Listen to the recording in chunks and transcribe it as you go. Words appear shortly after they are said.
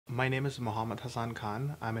My name is Mohammad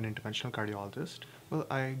Khan. I'm an interventional cardiologist. Well,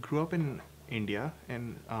 I grew up in India,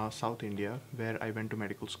 in South India, where I went to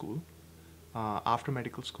medical school. After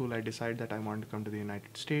medical school, I decided that I wanted to come to the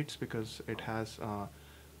United States because it has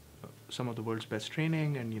some of the world's best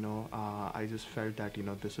training, and I just felt that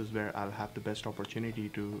this is where I'll have the best opportunity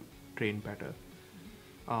to train better.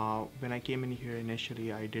 When I came in here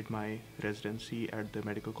initially, I did my residency at the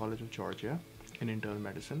Medical College of Georgia in internal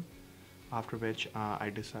medicine. After which, I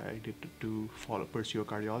decided to pursue a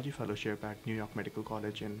cardiology fellowship at New York Medical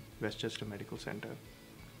College in Westchester Medical Center.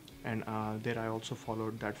 And there I also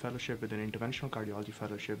followed that fellowship with an interventional cardiology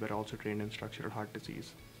fellowship where I also trained in structural heart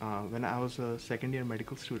disease. When I was a second year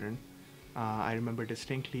medical student, I remember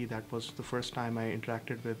distinctly that was the first time I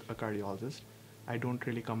interacted with a cardiologist. I don't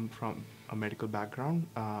really come from a medical background.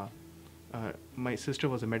 My sister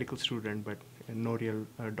was a medical student, but no real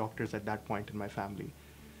doctors at that point in my family.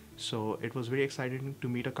 So it was very exciting to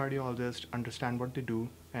meet a cardiologist, understand what they do,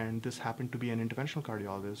 and this happened to be an interventional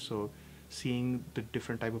cardiologist. So seeing the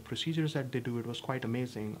different type of procedures that they do, it was quite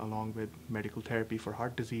amazing, along with medical therapy for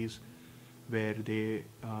heart disease, where they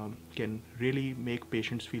can really make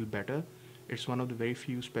patients feel better. It's one of the very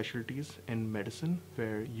few specialties in medicine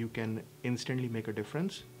where you can instantly make a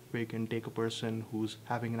difference, where you can take a person who's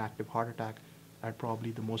having an active heart attack at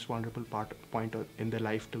probably the most vulnerable point in their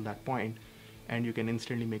life till that point, and you can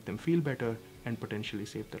instantly make them feel better and potentially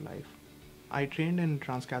save their life. I trained in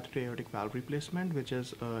transcatheter aortic valve replacement, which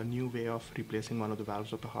is a new way of replacing one of the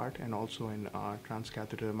valves of the heart, and also in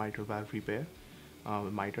transcatheter mitral valve repair,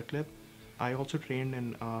 MITRA clip. I also trained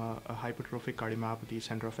in a hypertrophic cardiomyopathy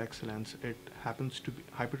center of excellence. It happens to be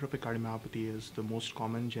hypertrophic cardiomyopathy is the most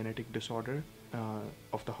common genetic disorder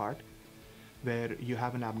of the heart, where you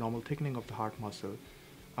have an abnormal thickening of the heart muscle.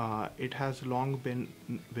 It has long been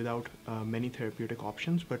without many therapeutic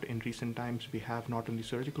options, but in recent times we have not only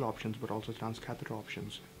surgical options but also transcatheter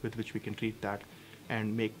options with which we can treat that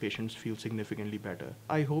and make patients feel significantly better.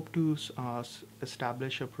 I hope to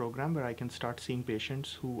establish a program where I can start seeing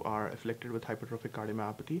patients who are afflicted with hypertrophic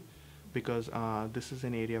cardiomyopathy, because this is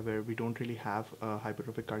an area where we don't really have a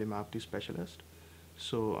hypertrophic cardiomyopathy specialist.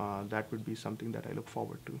 So that would be something that I look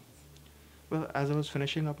forward to. Well, as I was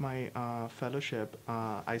finishing up my fellowship,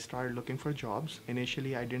 I started looking for jobs.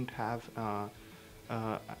 Initially, I didn't have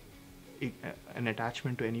uh, an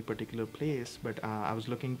attachment to any particular place, but I was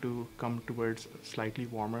looking to come towards slightly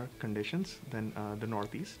warmer conditions than the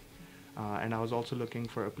Northeast. And I was also looking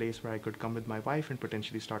for a place where I could come with my wife and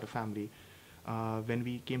potentially start a family. When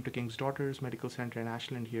we came to King's Daughters Medical Center in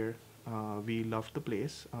Ashland here, we loved the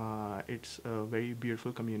place. It's a very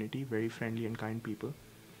beautiful community, very friendly and kind people.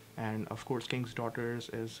 And of course, King's Daughters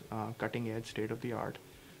is cutting edge, state of the art,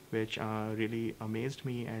 which really amazed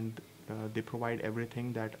me, and they provide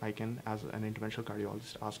everything that I can, as an interventional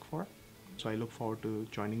cardiologist, ask for. So I look forward to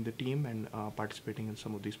joining the team and participating in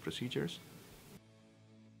some of these procedures.